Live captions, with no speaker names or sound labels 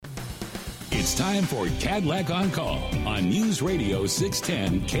It's time for Cadillac On Call on News Radio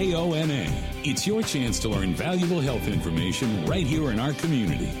 610 KONA. It's your chance to learn valuable health information right here in our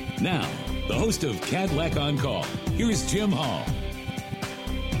community. Now, the host of Cadillac On Call, here's Jim Hall.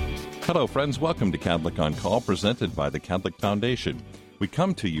 Hello, friends. Welcome to Cadillac On Call, presented by the Cadillac Foundation. We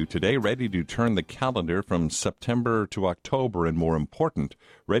come to you today ready to turn the calendar from September to October, and more important,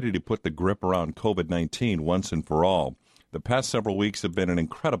 ready to put the grip around COVID-19 once and for all. The past several weeks have been an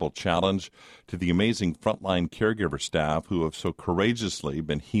incredible challenge to the amazing frontline caregiver staff who have so courageously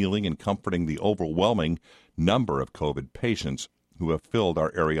been healing and comforting the overwhelming number of COVID patients who have filled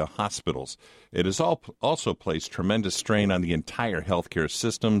our area hospitals. It has also placed tremendous strain on the entire healthcare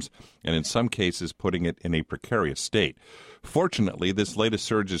systems, and in some cases putting it in a precarious state. Fortunately, this latest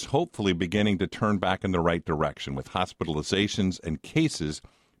surge is hopefully beginning to turn back in the right direction, with hospitalizations and cases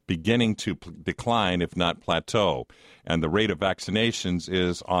beginning to decline, if not plateau, and the rate of vaccinations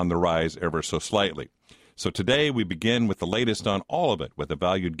is on the rise ever so slightly. So today we begin with the latest on all of it with a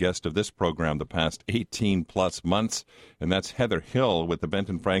valued guest of this program the past 18-plus months, and that's Heather Hill with the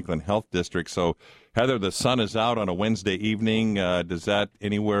Benton Franklin Health District. So, Heather, the sun is out on a Wednesday evening. Does that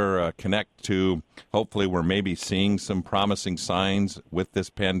anywhere connect to hopefully we're maybe seeing some promising signs with this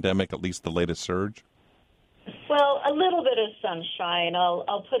pandemic, at least the latest surge? Well, a little bit of sunshine,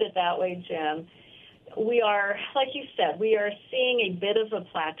 I'll put it that way, Jim. We are, like you said, we are seeing a bit of a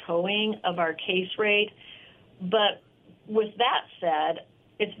plateauing of our case rate. But with that said,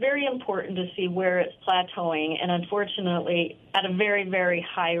 it's very important to see where it's plateauing, and unfortunately at a very, very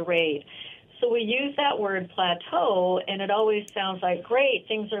high rate. So we use that word plateau, and it always sounds like, great,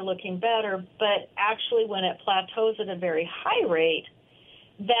 things are looking better. But actually when it plateaus at a very high rate,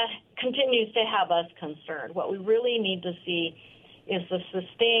 that continues to have us concerned. What we really need to see is the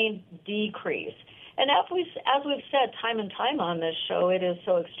sustained decrease. And as we've said time and time on this show, it is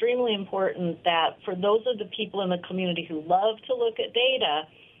so extremely important that for those of the people in the community who love to look at data,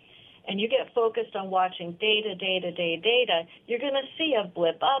 and you get focused on watching data, you're going to see a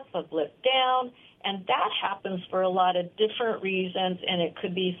blip up, a blip down, and that happens for a lot of different reasons, and it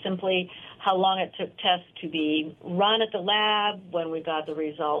could be simply how long it took tests to be run at the lab when we got the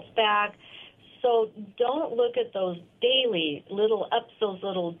results back. So don't look at those daily little ups, those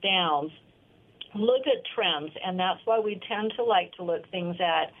little downs. Look at trends, and that's why we tend to like to look things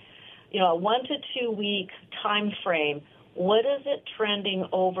at, a 1 to 2 week time frame. What is it trending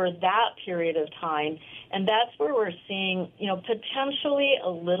over that period of time? And that's where we're seeing, potentially a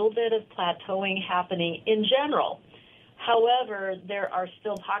little bit of plateauing happening in general. However, there are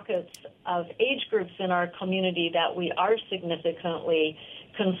still pockets of age groups in our community that we are significantly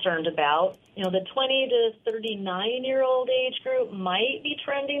concerned about. The 20 to 39-year-old age group might be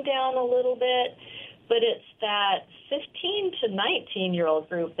trending down a little bit, but it's that 15 to 19-year-old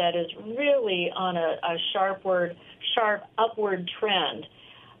group that is really on a sharp upward trend,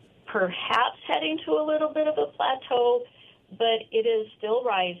 perhaps heading to a little bit of a plateau, but it is still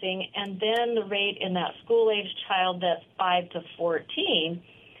rising. And then the rate in that school-age child that's 5 to 14,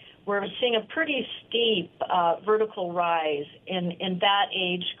 we're seeing a pretty steep vertical rise in that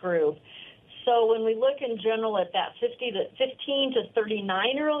age group. So when we look in general at that 15 to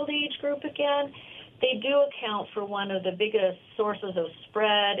 39-year-old age group again, they do account for one of the biggest sources of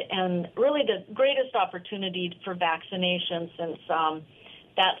spread and really the greatest opportunity for vaccination, since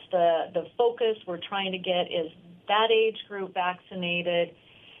that's the focus we're trying to get is that age group vaccinated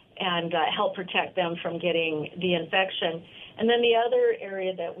and help protect them from getting the infection. And then the other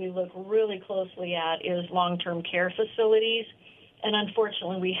area that we look really closely at is long-term care facilities. And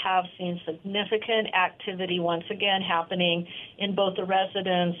unfortunately, we have seen significant activity once again happening in both the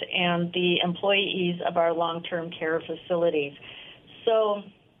residents and the employees of our long-term care facilities. So,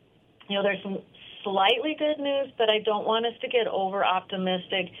 there's some slightly good news, but I don't want us to get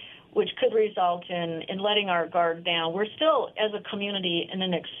over-optimistic, which could result in letting our guard down. We're still, as a community, in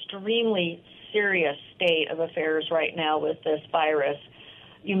an extremely serious state of affairs right now with this virus.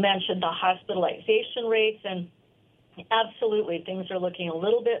 You mentioned the hospitalization rates, and absolutely, things are looking a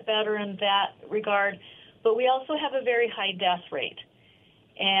little bit better in that regard, but we also have a very high death rate,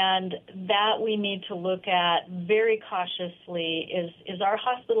 and that we need to look at very cautiously. Is our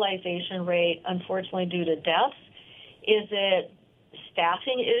hospitalization rate, unfortunately, due to deaths? Is it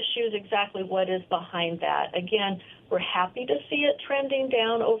staffing issues? Exactly what is behind that? Again, we're happy to see it trending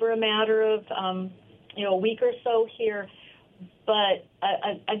down over a matter of, a week or so here, but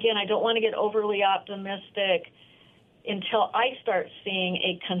again, I don't want to get overly optimistic until I start seeing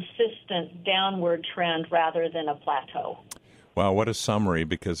a consistent downward trend rather than a plateau. Wow, what a summary,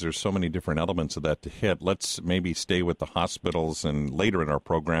 because there's so many different elements of that to hit. Let's maybe stay with the hospitals, and later in our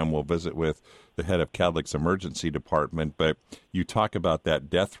program we'll visit with the head of Kadlek's emergency department. But you talk about that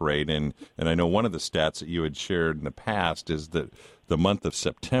death rate, and I know one of the stats that you had shared in the past is that the month of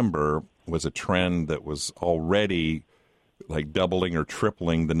September was a trend that was already like doubling or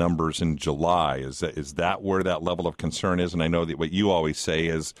tripling the numbers in July. Is that where that level of concern is? And I know that what you always say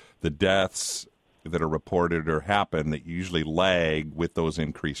is the deaths that are reported or happen that usually lag with those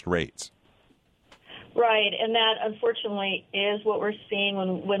increased rates. Right, and that unfortunately is what we're seeing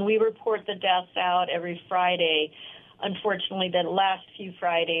when we report the deaths out every Friday. Unfortunately, the last few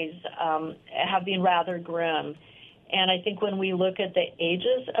Fridays have been rather grim. And I think when we look at the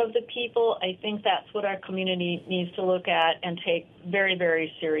ages of the people, I think that's what our community needs to look at and take very,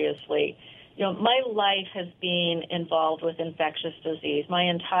 very seriously. You know, my life has been involved with infectious disease, my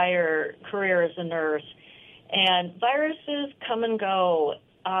entire career as a nurse, and viruses come and go.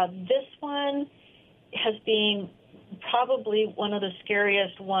 This one has been probably one of the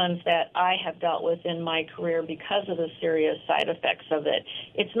scariest ones that I have dealt with in my career because of the serious side effects of it.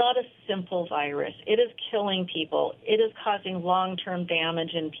 It's not a simple virus. It is killing people. It is causing long-term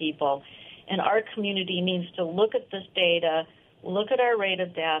damage in people, and our community needs to look at this data, look at our rate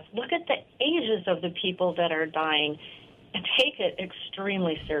of death, look at the ages of the people that are dying, and take it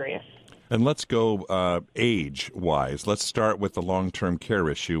extremely serious. And let's go age-wise. Let's start with the long-term care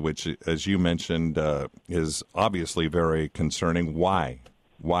issue, which, as you mentioned, is obviously very concerning. Why?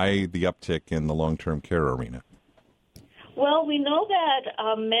 Why the uptick in the long-term care arena? Well, we know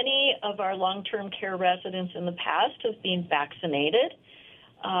that many of our long-term care residents in the past have been vaccinated.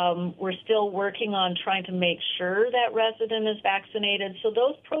 We're still working on trying to make sure that resident is vaccinated. So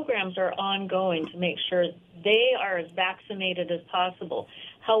those programs are ongoing to make sure they are as vaccinated as possible.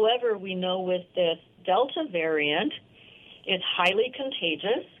 However, we know with this Delta variant, it's highly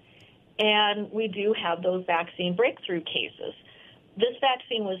contagious, and we do have those vaccine breakthrough cases. This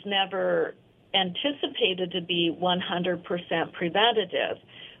vaccine was never anticipated to be 100% preventative.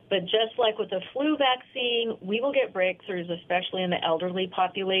 But just like with the flu vaccine, we will get breakthroughs, especially in the elderly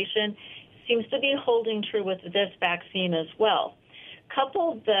population. Seems to be holding true with this vaccine as well.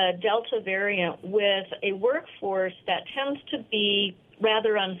 Couple the Delta variant with a workforce that tends to be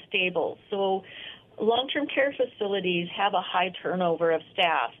rather unstable. So long-term care facilities have a high turnover of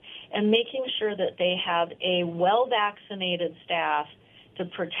staff, and making sure that they have a well-vaccinated staff to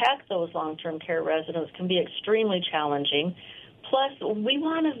protect those long-term care residents can be extremely challenging. Plus, we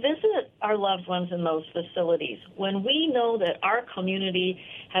want to visit our loved ones in those facilities. When we know that our community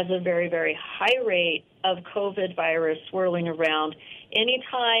has a very, very high rate of COVID virus swirling around,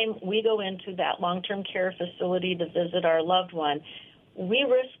 anytime we go into that long-term care facility to visit our loved one, we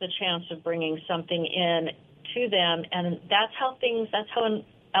risk the chance of bringing something in to them, and that's how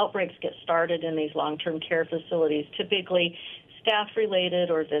outbreaks get started in these long-term care facilities, typically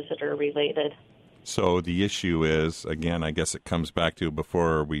staff-related or visitor-related. So the issue is, again, I guess it comes back to,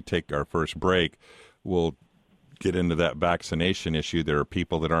 before we take our first break, we'll get into that vaccination issue. There are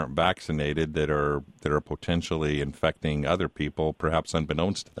people that aren't vaccinated that are potentially infecting other people, perhaps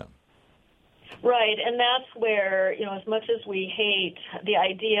unbeknownst to them. Right, and that's where, as much as we hate the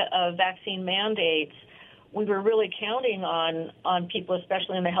idea of vaccine mandates, we were really counting on people,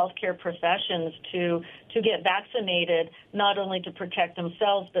 especially in the healthcare professions, to get vaccinated, not only to protect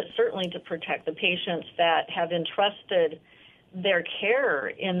themselves, but certainly to protect the patients that have entrusted their care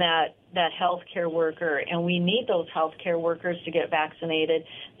in that healthcare worker. And we need those healthcare workers to get vaccinated.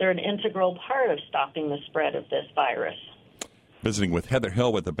 They're an integral part of stopping the spread of this virus. Visiting with Heather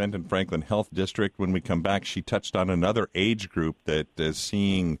Hill with the Benton Franklin Health District. When we come back, she touched on another age group that is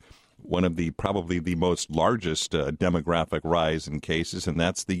seeing one of probably the most largest demographic rise in cases, and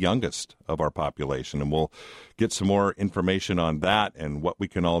that's the youngest of our population. And we'll get some more information on that and what we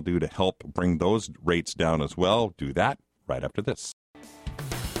can all do to help bring those rates down as well. Do that right after this.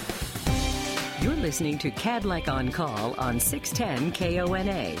 You're listening to Kadlek on Call on 610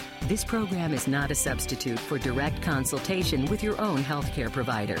 KONA. This program is not a substitute for direct consultation with your own healthcare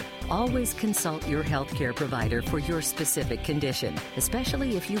provider. Always consult your healthcare provider for your specific condition,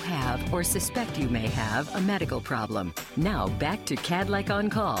 especially if you have or suspect you may have a medical problem. Now back to Kadlek on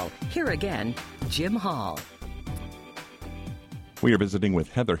Call. Here again, Jim Hall. We are visiting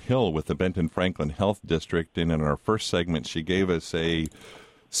with Heather Hill with the Benton Franklin Health District, and in our first segment, she gave us a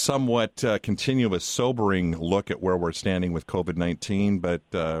somewhat continuous, sobering look at where we're standing with COVID-19, but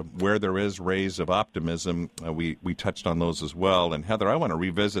where there is rays of optimism, we touched on those as well. And Heather, I want to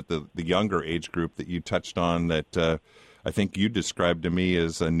revisit the younger age group that you touched on that I think you described to me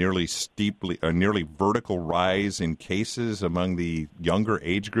as a nearly vertical rise in cases among the younger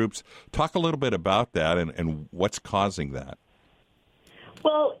age groups. Talk a little bit about that and what's causing that.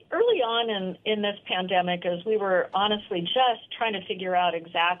 Well, early on in this pandemic, as we were honestly just trying to figure out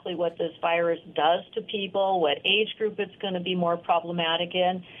exactly what this virus does to people, what age group it's going to be more problematic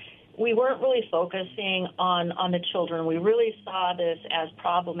in, we weren't really focusing on the children. We really saw this as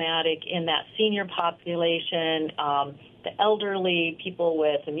problematic in that senior population, the elderly, people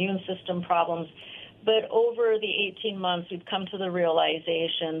with immune system problems. But over the 18 months, we've come to the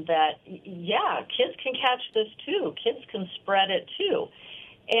realization that, yeah, kids can catch this too. Kids can spread it too.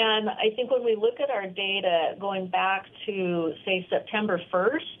 And I think when we look at our data going back to, say, September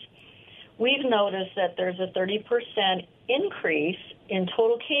 1st, we've noticed that there's a 30% increase in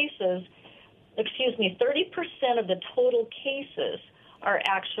total cases. 30% of the total cases are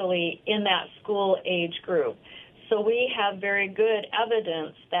actually in that school age group. So we have very good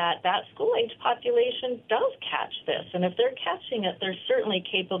evidence that that school age population does catch this. And if they're catching it, they're certainly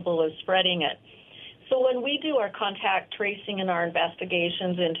capable of spreading it. So when we do our contact tracing and our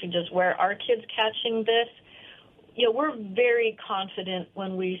investigations into just where are kids catching this, we're very confident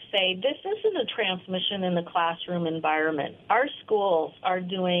when we say this isn't a transmission in the classroom environment. Our schools are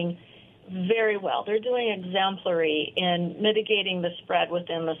doing very well. They're doing exemplary in mitigating the spread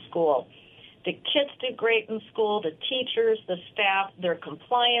within the school. The kids do great in school. The teachers, the staff, they're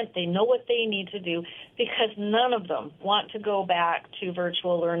compliant. They know what they need to do because none of them want to go back to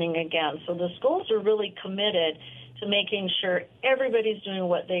virtual learning again. So the schools are really committed to making sure everybody's doing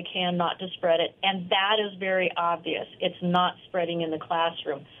what they can not to spread it, and that is very obvious. It's not spreading in the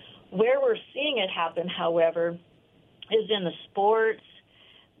classroom. Where we're seeing it happen, however, is in the sports,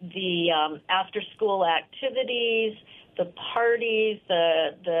 the after-school activities, the parties,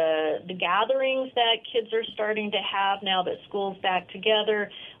 the gatherings that kids are starting to have now that school's back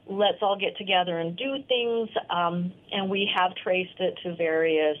together. Let's all get together and do things, and we have traced it to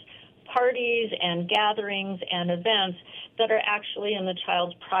various parties and gatherings and events that are actually in the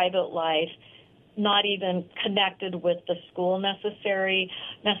child's private life, not even connected with the school necessarily,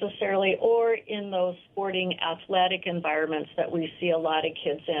 or in those sporting athletic environments that we see a lot of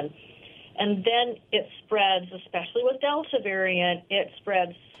kids in. And then it spreads, especially with Delta variant, it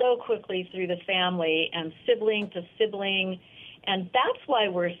spreads so quickly through the family and sibling to sibling. And that's why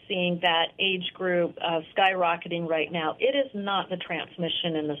we're seeing that age group skyrocketing right now. It is not the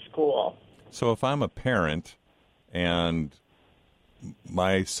transmission in the school. So if I'm a parent and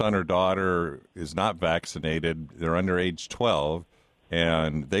my son or daughter is not vaccinated, they're under age 12,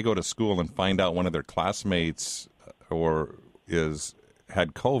 and they go to school and find out one of their classmates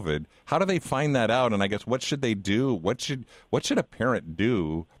had COVID, how do they find that out? And I guess what should they do? What should a parent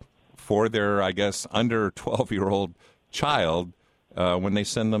do for their, I guess, under 12-year-old child when they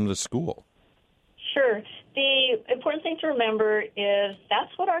send them to school? Sure. The important thing to remember is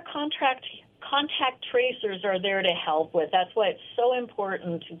that's what our contact tracers are there to help with. That's why it's so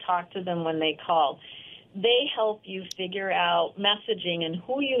important to talk to them when they call. They help you figure out messaging and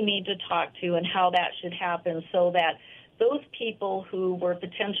who you need to talk to and how that should happen so that those people who were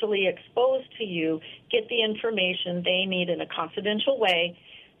potentially exposed to you get the information they need in a confidential way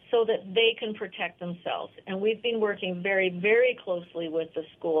so that they can protect themselves. And we've been working very, very closely with the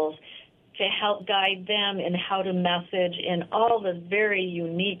schools to help guide them in how to message in all the very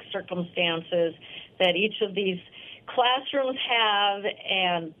unique circumstances that each of these classrooms have,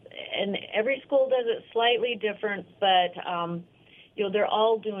 and every school does it slightly different, but they're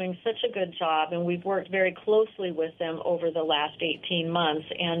all doing such a good job, and we've worked very closely with them over the last 18 months,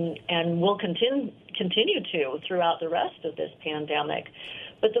 and will continue to throughout the rest of this pandemic.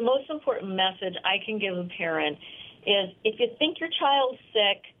 But the most important message I can give a parent is if you think your child's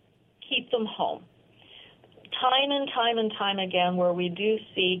sick, keep them home. Time and time and time again, where we do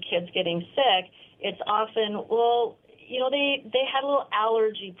see kids getting sick, it's often, they had a little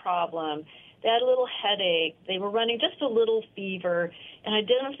allergy problem. They had a little headache. They were running just a little fever, and I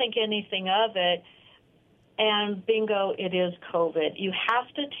didn't think anything of it. And bingo, it is COVID. You have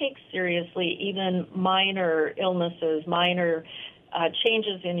to take seriously even minor illnesses, minor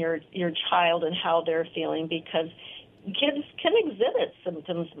changes in your child and how they're feeling, because kids can exhibit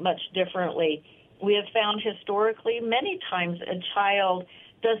symptoms much differently. We have found historically many times a child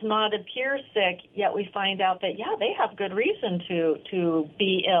does not appear sick, yet we find out that, they have good reason to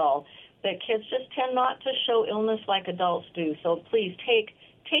be ill. But kids just tend not to show illness like adults do. So please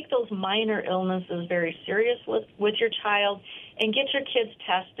take those minor illnesses very serious with your child and get your kids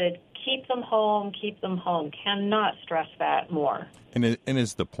tested. Keep them home. Keep them home. Cannot stress that more. And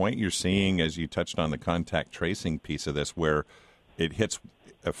is the point you're seeing, as you touched on the contact tracing piece of this, where it hits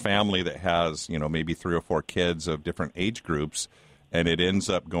a family that has, maybe 3 or 4 kids of different age groups, and it ends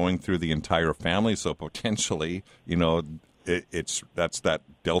up going through the entire family? So potentially, that's that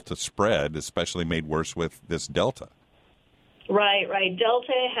Delta spread, especially made worse with this Delta. Right.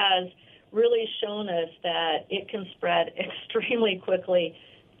 Delta has really shown us that it can spread extremely quickly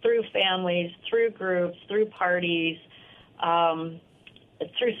through families, through groups, through parties,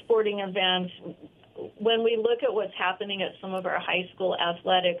 through sporting events. When we look at what's happening at some of our high school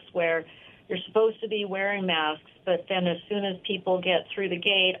athletics where you're supposed to be wearing masks, but then as soon as people get through the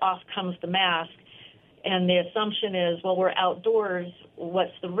gate, off comes the mask. And the assumption is, well, we're outdoors,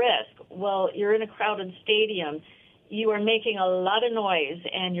 what's the risk? Well, you're in a crowded stadium. You are making a lot of noise,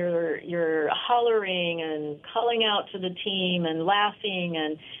 and you're hollering and calling out to the team and laughing,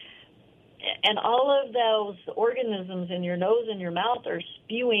 and all of those organisms in your nose and your mouth are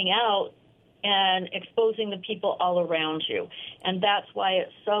spewing out and exposing the people all around you. And that's why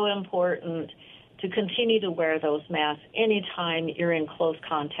it's so important to continue to wear those masks anytime you're in close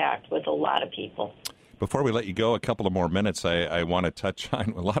contact with a lot of people. Before we let you go, a couple of more minutes, I want to touch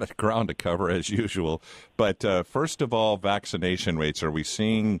on a lot of ground to cover, as usual. But first of all, vaccination rates. Are we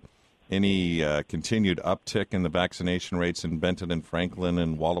seeing any continued uptick in the vaccination rates in Benton and Franklin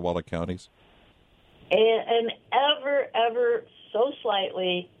and Walla Walla counties? An ever so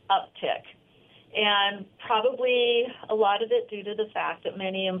slightly uptick. And probably a lot of it due to the fact that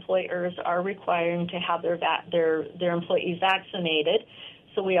many employers are requiring to have their employees vaccinated.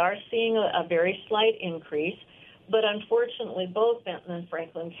 So we are seeing a very slight increase, but unfortunately both Benton and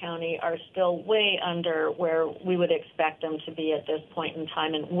Franklin County are still way under where we would expect them to be at this point in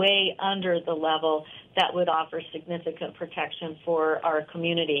time, and way under the level that would offer significant protection for our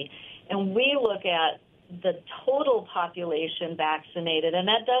community. And we look at the total population vaccinated, and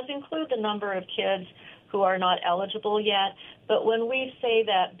that does include the number of kids who are not eligible yet. But when we say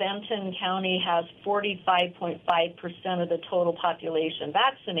that Benton County has 45.5% of the total population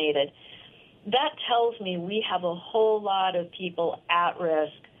vaccinated, that tells me we have a whole lot of people at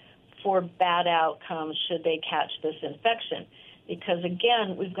risk for bad outcomes should they catch this infection. Because,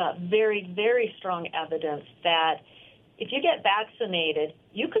 again, we've got very, very strong evidence that if you get vaccinated,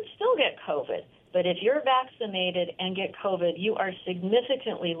 you could still get COVID. But if you're vaccinated and get COVID, you are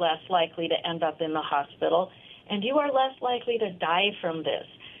significantly less likely to end up in the hospital, and you are less likely to die from this.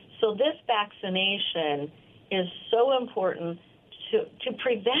 So this vaccination is so important to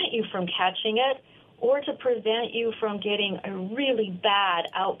prevent you from catching it, or to prevent you from getting a really bad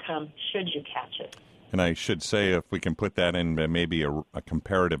outcome should you catch it. And I should say, if we can put that in maybe a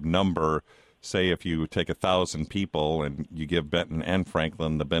comparative number, say if you take 1,000 people and you give Benton and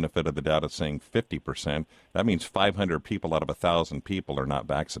Franklin the benefit of the doubt of saying 50%, that means 500 people out of 1,000 people are not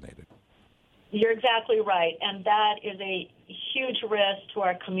vaccinated. You're exactly right, and that is a huge risk to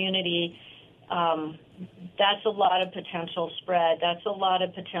our community. That's a lot of potential spread. That's a lot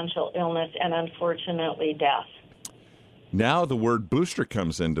of potential illness and, unfortunately, death. Now the word booster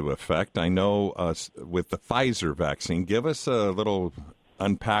comes into effect. I know with the Pfizer vaccine, give us a little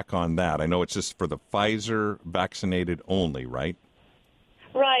unpack on that. I know it's just for the Pfizer vaccinated only, right?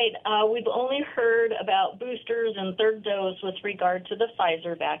 Right. We've only heard about boosters and third dose with regard to the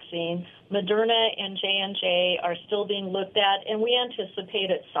Pfizer vaccine. Moderna and J&J are still being looked at, and we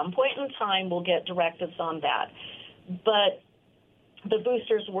anticipate at some point in time we'll get directives on that. But the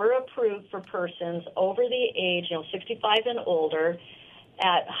boosters were approved for persons over the age, 65 and older,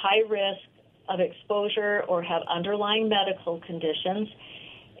 at high risk of exposure or have underlying medical conditions.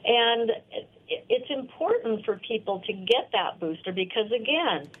 And it's important for people to get that booster because,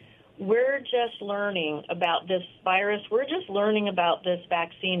 again, we're just learning about this virus. We're just learning about this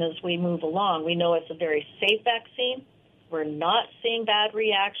vaccine as we move along. We know it's a very safe vaccine. We're not seeing bad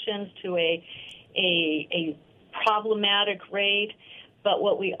reactions to a problematic rate. But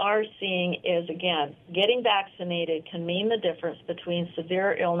what we are seeing is, again, getting vaccinated can mean the difference between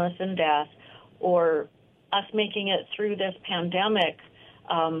severe illness and death, or us making it through this pandemic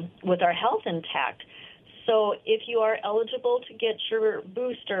with our health intact. So if you are eligible to get your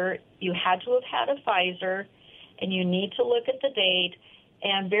booster, you had to have had a Pfizer, and you need to look at the date.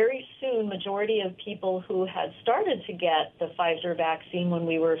 And very soon, majority of people who had started to get the Pfizer vaccine when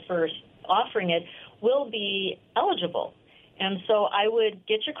we were first offering it will be eligible. And so I would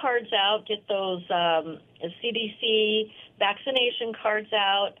get your cards out, get those CDC vaccination cards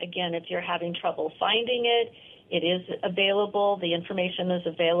out. Again, if you're having trouble finding it, it is available. The information is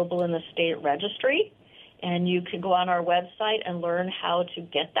available in the state registry. And you can go on our website and learn how to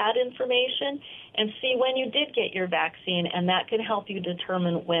get that information and see when you did get your vaccine, and that can help you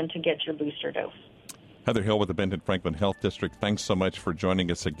determine when to get your booster dose. Heather Hill with the Benton Franklin Health District, thanks so much for joining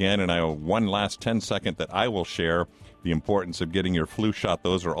us again. And I have one last 10-second that I will share, the importance of getting your flu shot.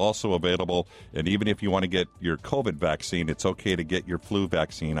 Those are also available. And even if you want to get your COVID vaccine, it's okay to get your flu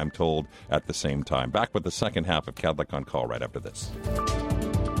vaccine, I'm told, at the same time. Back with the second half of Kadlec on Call right after this.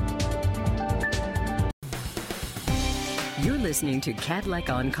 You're listening to Kadlec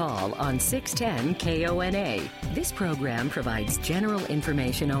on Call on 610 KONA. This program provides general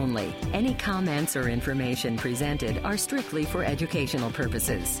information only. Any comments or information presented are strictly for educational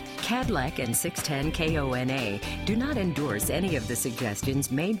purposes. Kadlec and 610 KONA do not endorse any of the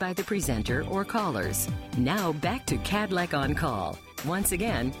suggestions made by the presenter or callers. Now back to Kadlec on Call. Once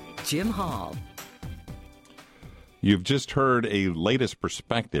again, Jim Hall. You've just heard a latest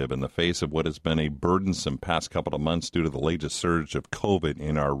perspective in the face of what has been a burdensome past couple of months due to the latest surge of COVID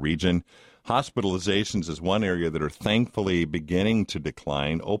in our region. Hospitalizations is one area that are thankfully beginning to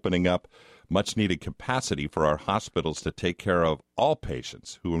decline, opening up much-needed capacity for our hospitals to take care of all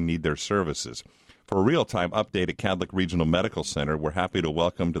patients who need their services. For a real-time update at Kadlec Regional Medical Center, we're happy to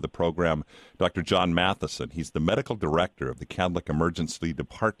welcome to the program Dr. John Matheson. He's the medical director of the Kadlec Emergency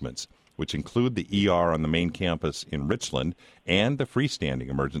Departments, which include the ER on the main campus in Richland and the freestanding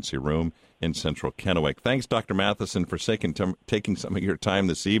emergency room in central Kennewick. Thanks, Dr. Matheson, for taking some of your time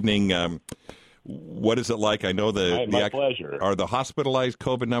this evening. What is it like? I know my pleasure. Are the hospitalized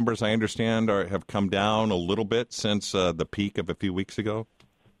COVID numbers, I understand, have come down a little bit since the peak of a few weeks ago?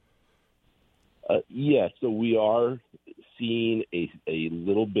 Yes, so we are seeing a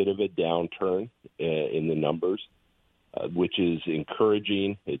little bit of a downturn in the numbers, which is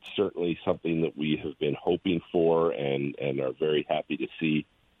encouraging. It's certainly something that we have been hoping for and are very happy to see.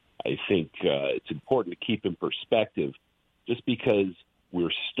 I think it's important to keep in perspective, just because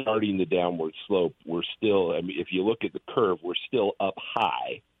we're starting the downward slope, we're still, if you look at the curve, we're still up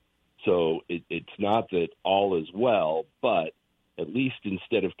high. So it's not that all is well, but at least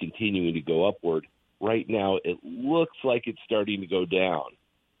instead of continuing to go upward, right now it looks like it's starting to go down.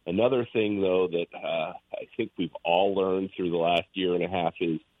 Another thing, though, that I think we've all learned through the last year and a half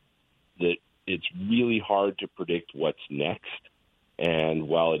is that it's really hard to predict what's next. And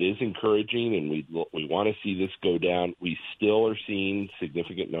while it is encouraging and we want to see this go down, we still are seeing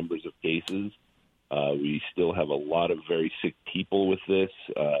significant numbers of cases. We still have a lot of very sick people with this.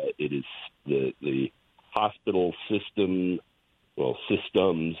 It is the hospital systems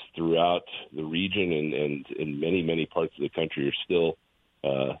throughout the region and in many, many parts of the country are still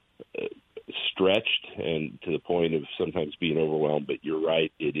stretched and to the point of sometimes being overwhelmed. But you're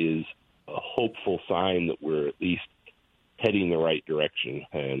right, it is a hopeful sign that we're at least heading the right direction,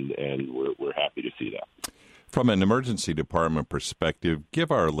 and we're happy to see that. From an emergency department perspective,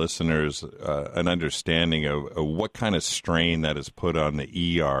 give our listeners an understanding of what kind of strain that is put on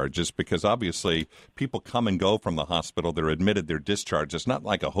the ER, just because obviously people come and go from the hospital. They're admitted, they're discharged. It's not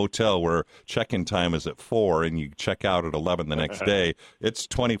like a hotel where check-in time is at 4 and you check out at 11 the next day. It's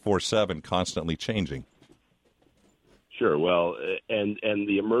 24/7, constantly changing. Sure. Well, and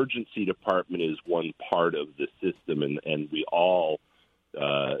the emergency department is one part of the system, and we all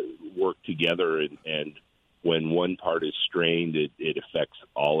work together and when one part is strained, it affects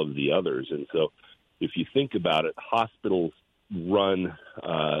all of the others. And so if you think about it, hospitals run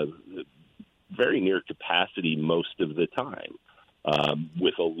very near capacity most of the time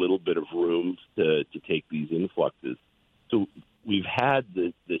with a little bit of room to take these influxes. So we've had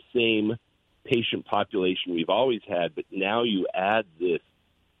the same patient population we've always had, but now you add this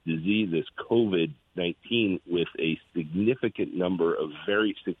disease, this COVID-19, with a significant number of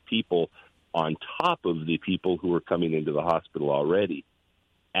very sick people on top of the people who are coming into the hospital already.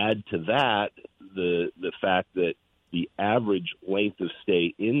 Add to that the fact that the average length of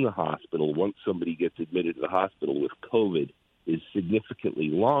stay in the hospital, once somebody gets admitted to the hospital with COVID, is significantly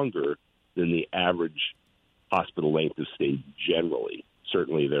longer than the average hospital length of stay generally.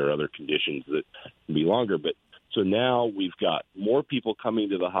 Certainly there are other conditions that can be longer, but so now we've got more people coming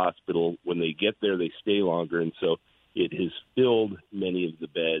to the hospital. When they get there, they stay longer, and so it has filled many of the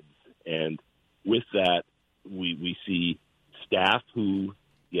beds. And with that, we see staff who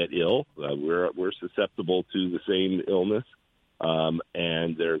get ill. We're susceptible to the same illness,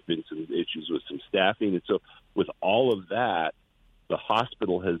 and there have been some issues with some staffing. And so with all of that, the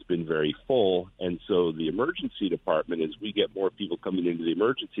hospital has been very full. And so the emergency department, as we get more people coming into the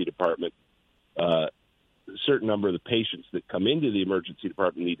emergency department, a certain number of the patients that come into the emergency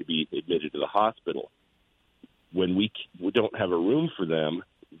department need to be admitted to the hospital. When we don't have a room for them,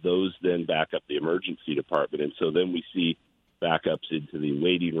 those then back up the emergency department. And so then we see backups into the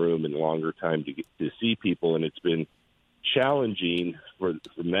waiting room and longer time to get to see people. And it's been challenging from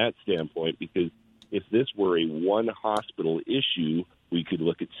that standpoint, because if this were a one hospital issue, we could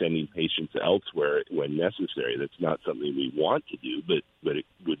look at sending patients elsewhere when necessary. That's not something we want to do, but it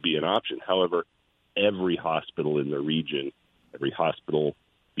would be an option. However, every hospital in the region, every hospital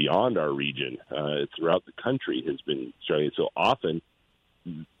beyond our region throughout the country has been struggling. So often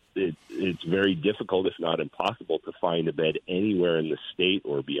it's very difficult, if not impossible, to find a bed anywhere in the state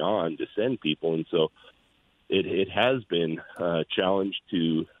or beyond to send people. And so it has been a challenge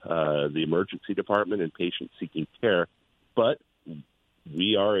to the emergency department and patients seeking care. But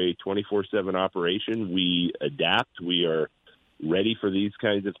we are a 24/7 operation. We adapt. We are ready for these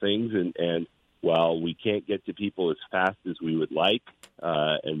kinds of things. And while we can't get to people as fast as we would like,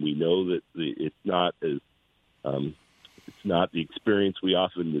 and we know that it's not the experience we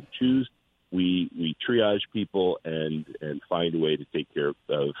often would choose, we triage people and find a way to take care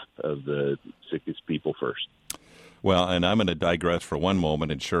of the sickest people first. Well, and I'm going to digress for one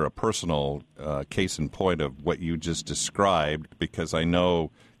moment and share a personal case in point of what you just described, because I know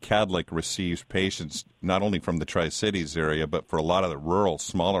Kadlec receives patients not only from the Tri-Cities area, but for a lot of the rural,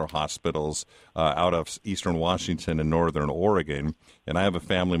 smaller hospitals out of eastern Washington and northern Oregon. And I have a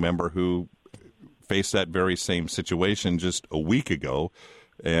family member who faced that very same situation just a week ago,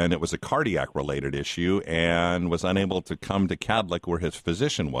 and it was a cardiac-related issue, and was unable to come to Kadlec where his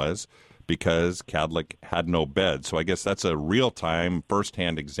physician was, because Kadlec had no bed. So I guess that's a real-time,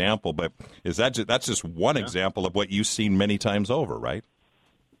 first-hand example. But that's just one example of what you've seen many times over, right?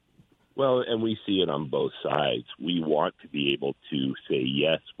 Well, and we see it on both sides. We want to be able to say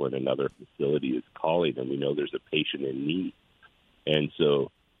yes when another facility is calling and we know there's a patient in need. And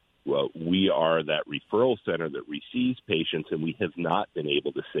so we are that referral center that receives patients, and we have not been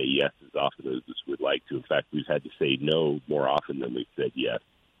able to say yes as often as we would like to. In fact, we've had to say no more often than we've said yes,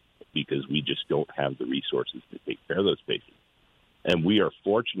 because we just don't have the resources to take care of those patients. And we are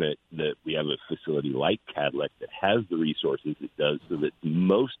fortunate that we have a facility like Kadlec that has the resources it does, so that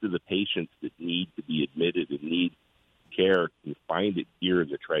most of the patients that need to be admitted and need care can find it here in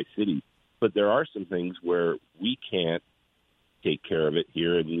the Tri-Cities. But there are some things where we can't take care of it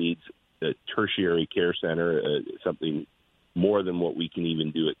here and needs a tertiary care center, something more than what we can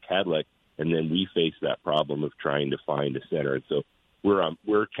even do at Kadlec. And then we face that problem of trying to find a center. And so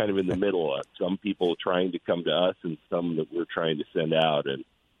we're kind of in the middle of some people trying to come to us and some that we're trying to send out. And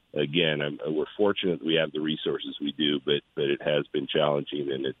again, we're fortunate that we have the resources we do, but it has been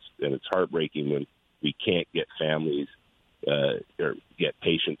challenging, and it's heartbreaking when we can't get families or get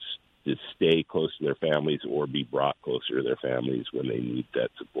patients to stay close to their families or be brought closer to their families when they need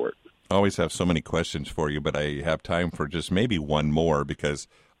that support. I always have so many questions for you, but I have time for just maybe one more, because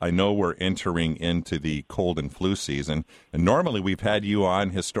I know we're entering into the cold and flu season, and normally we've had you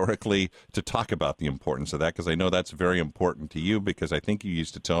on historically to talk about the importance of that, because I know that's very important to you, because I think you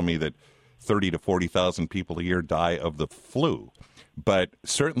used to tell me that 30 to 40,000 people a year die of the flu. But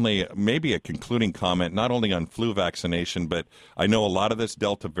certainly maybe a concluding comment, not only on flu vaccination, but I know a lot of this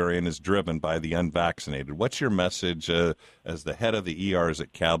Delta variant is driven by the unvaccinated. What's your message as the head of the ERs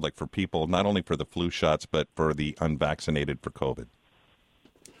at Kadlec for people, not only for the flu shots, but for the unvaccinated for COVID?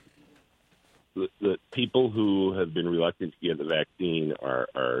 The people who have been reluctant to get the vaccine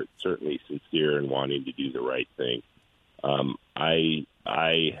are certainly sincere in wanting to do the right thing.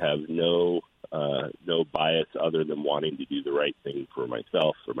 I have no bias other than wanting to do the right thing for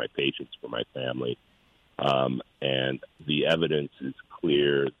myself, for my patients, for my family. And the evidence is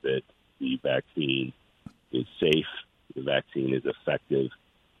clear that the vaccine is safe, the vaccine is effective.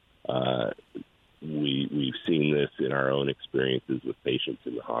 We've seen this in our own experiences with patients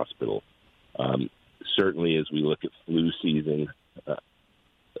in the hospital. Certainly, as we look at flu season,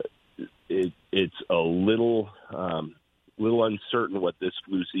 it's a little uncertain what this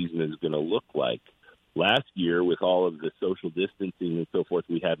flu season is going to look like. Last year, with all of the social distancing and so forth,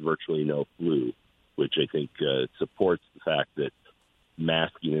 we had virtually no flu, which I think supports the fact that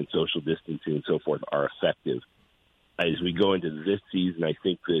masking and social distancing and so forth are effective. As we go into this season, I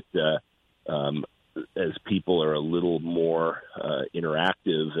think that as people are a little more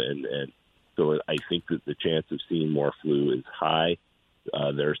interactive, and so I think that the chance of seeing more flu is high.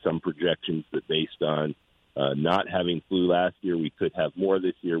 There are some projections that based on not having flu last year, we could have more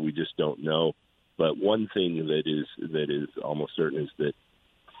this year. We just don't know. But one thing that is almost certain is that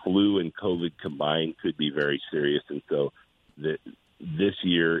flu and COVID combined could be very serious. And so this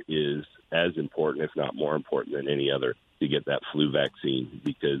year is as important, if not more important than any other, to get that flu vaccine,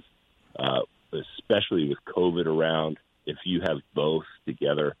 because especially with COVID around, if you have both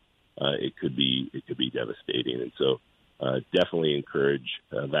together, it could be devastating. And so definitely encourage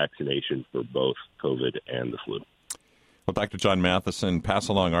vaccination for both COVID and the flu. Well, Dr. John Mathieson, pass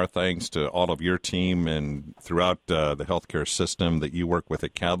along our thanks to all of your team and throughout the healthcare system that you work with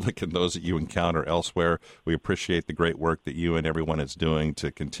at Kadlec and those that you encounter elsewhere. We appreciate the great work that you and everyone is doing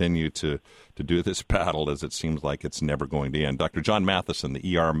to continue to do this battle, as it seems like it's never going to end. Dr. John Mathieson,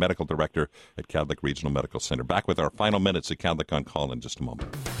 the ER Medical Director at Kadlec Regional Medical Center. Back with our final minutes at Kadlec on Call in just a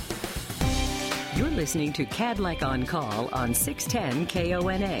moment. You're listening to Kadlec on Call on 610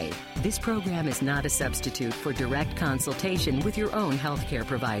 KONA. This program is not a substitute for direct consultation with your own healthcare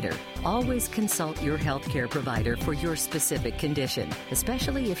provider. Always consult your healthcare provider for your specific condition,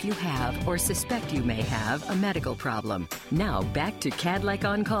 especially if you have or suspect you may have a medical problem. Now back to Kadlec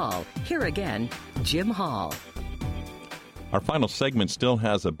on Call. Here again, Jim Hall. Our final segment still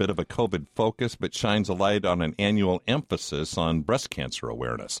has a bit of a COVID focus, but shines a light on an annual emphasis on breast cancer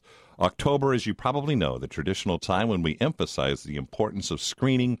awareness. October, as you probably know, the traditional time when we emphasize the importance of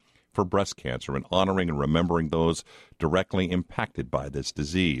screening for breast cancer and honoring and remembering those directly impacted by this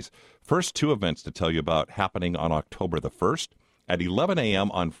disease. First, two events to tell you about happening on October the 1st. At 11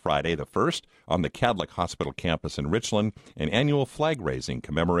 a.m. on Friday the 1st, on the Kadlec Hospital campus in Richland, an annual flag raising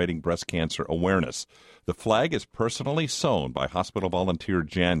commemorating breast cancer awareness. The flag is personally sewn by hospital volunteer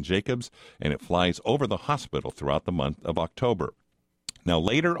Jan Jacobs, and it flies over the hospital throughout the month of October. Now,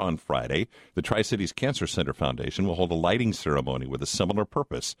 later on Friday, the Tri-Cities Cancer Center Foundation will hold a lighting ceremony with a similar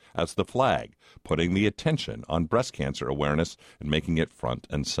purpose as the flag, putting the attention on breast cancer awareness and making it front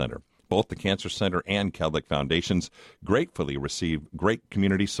and center. Both the Cancer Center and Kadlec Foundations gratefully receive great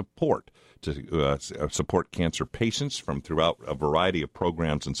community support to support cancer patients from throughout a variety of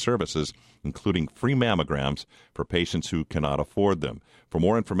programs and services, including free mammograms for patients who cannot afford them. For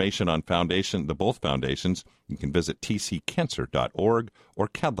more information on both foundations, you can visit tccancer.org or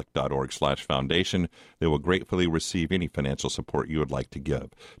kadlec.org/foundation. They will gratefully receive any financial support you would like to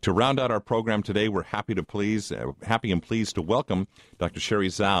give. To round out our program today, we're happy and pleased to welcome Dr. Sherry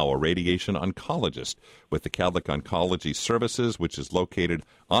Zhao, a radiation oncologist with the Kadlec Oncology Services, which is located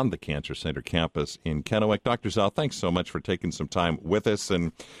on the Cancer Center campus in Kennewick. Dr. Zhao, thanks so much for taking some time with us.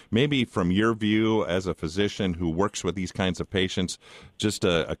 And maybe from your view as a physician who works with these kinds of patients, just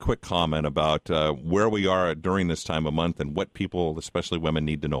a quick comment about where we are during this time of month and what people, especially women,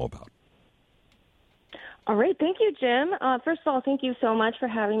 need to know about. All right. Thank you, Jim. First of all, thank you so much for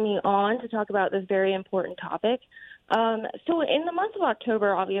having me on to talk about this very important topic. So in the month of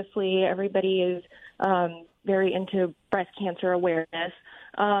October, obviously, everybody is very into breast cancer awareness.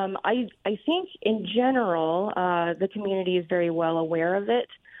 I think in general, the community is very well aware of it.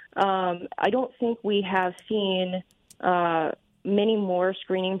 I don't think we have seen many more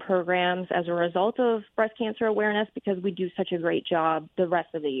screening programs as a result of breast cancer awareness because we do such a great job the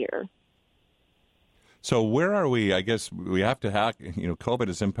rest of the year. So where are we? I guess we have to have, COVID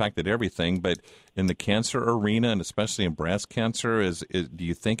has impacted everything, but in the cancer arena and especially in breast cancer, do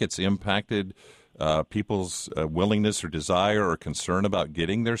you think it's impacted people's willingness or desire or concern about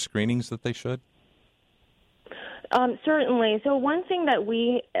getting their screenings that they should? Certainly. So one thing that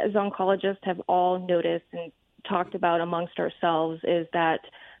we as oncologists have all noticed and talked about amongst ourselves is that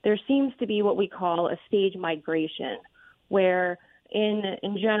there seems to be what we call a stage migration, where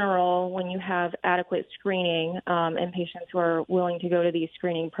in general, when you have adequate screening and patients who are willing to go to these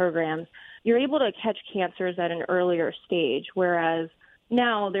screening programs, you're able to catch cancers at an earlier stage, whereas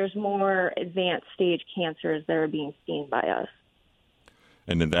now there's more advanced stage cancers that are being seen by us.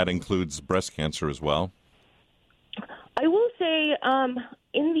 And then that includes breast cancer as well? I will say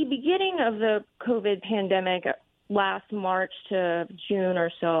in the beginning of the COVID pandemic, last March to June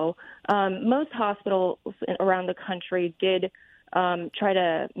or so, most hospitals around the country did try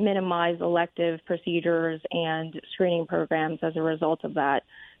to minimize elective procedures and screening programs as a result of that.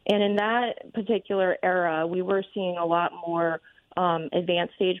 And in that particular era, we were seeing a lot more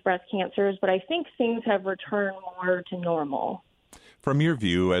advanced stage breast cancers, but I think things have returned more to normal. From your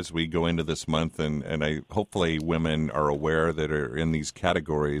view, as we go into this month, and hopefully women are aware that are in these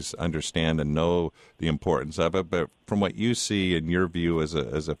categories, understand and know the importance of it, but from what you see in your view as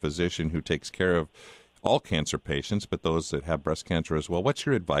a physician who takes care of all cancer patients, but those that have breast cancer as well, what's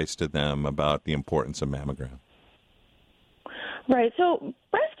your advice to them about the importance of mammogram? Right. So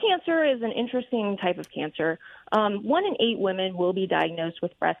breast cancer is an interesting type of cancer. 1 in 8 women will be diagnosed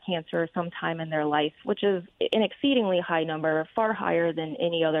with breast cancer sometime in their life, which is an exceedingly high number, far higher than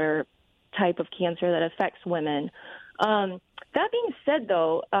any other type of cancer that affects women. That being said,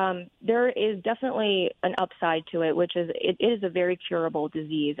 though, there is definitely an upside to it, which is it is a very curable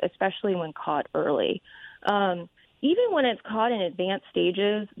disease, especially when caught early. even when it's caught in advanced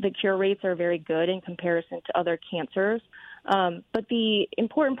stages, the cure rates are very good in comparison to other cancers. But the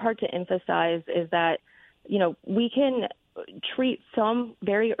important part to emphasize is that, we can treat some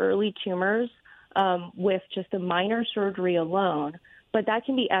very early tumors with just a minor surgery alone, but that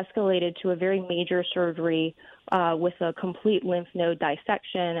can be escalated to a very major surgery with a complete lymph node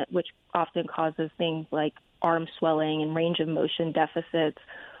dissection, which often causes things like arm swelling and range of motion deficits,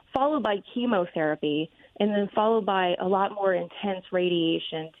 followed by chemotherapy, and then followed by a lot more intense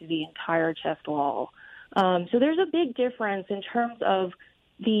radiation to the entire chest wall. So there's a big difference in terms of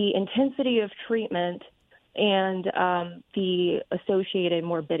the intensity of treatment and the associated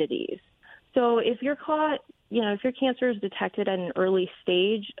morbidities. So if you're caught, if your cancer is detected at an early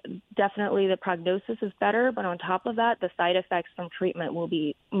stage, definitely the prognosis is better. But on top of that, the side effects from treatment will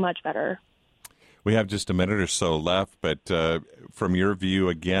be much better. We have just a minute or so left, but from your view,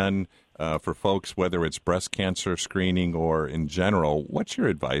 again, for folks, whether it's breast cancer screening or in general, what's your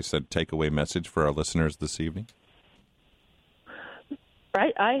advice, a takeaway message for our listeners this evening?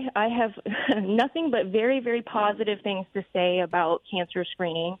 Right. I have nothing but very, very positive things to say about cancer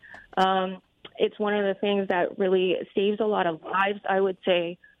screening. It's one of the things that really saves a lot of lives, I would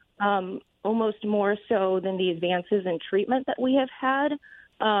say, almost more so than the advances in treatment that we have had,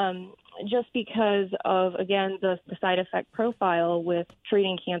 just because of, again, the side effect profile with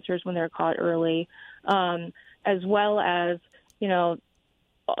treating cancers when they're caught early, as well as,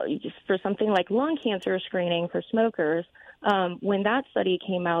 just for something like lung cancer screening for smokers. When that study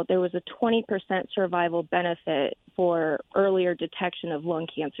came out, there was a 20% survival benefit for earlier detection of lung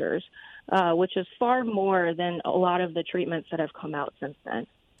cancers, which is far more than a lot of the treatments that have come out since then.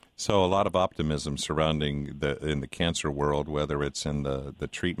 So a lot of optimism surrounding in the cancer world, whether it's in the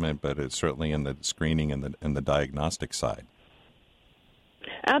treatment, but it's certainly in the screening and the diagnostic side.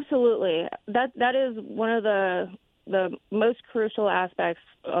 Absolutely. That is one of the most crucial aspects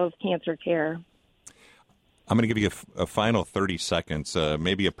of cancer care. I'm going to give you a final 30 seconds,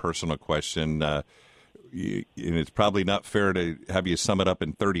 maybe a personal question. And it's probably not fair to have you sum it up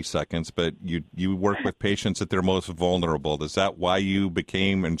in 30 seconds, but you work with patients at their most vulnerable. Is that why you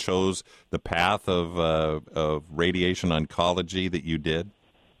became and chose the path of radiation oncology that you did?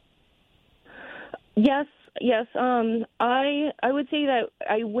 Yes. I would say that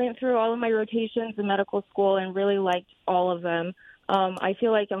I went through all of my rotations in medical school and really liked all of them. I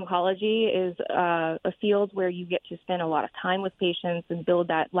feel like oncology is a field where you get to spend a lot of time with patients and build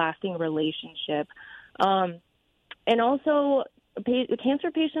that lasting relationship. And also, cancer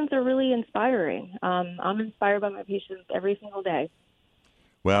patients are really inspiring. I'm inspired by my patients every single day.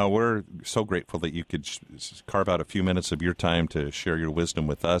 Well, we're so grateful that you could carve out a few minutes of your time to share your wisdom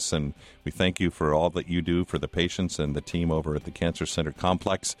with us, and we thank you for all that you do for the patients and the team over at the Cancer Center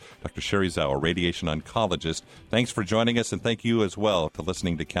Complex. Dr. Sherry Zhao, radiation oncologist, thanks for joining us, and thank you as well for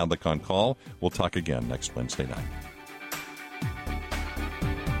listening to Kadlec on Call. We'll talk again next Wednesday night.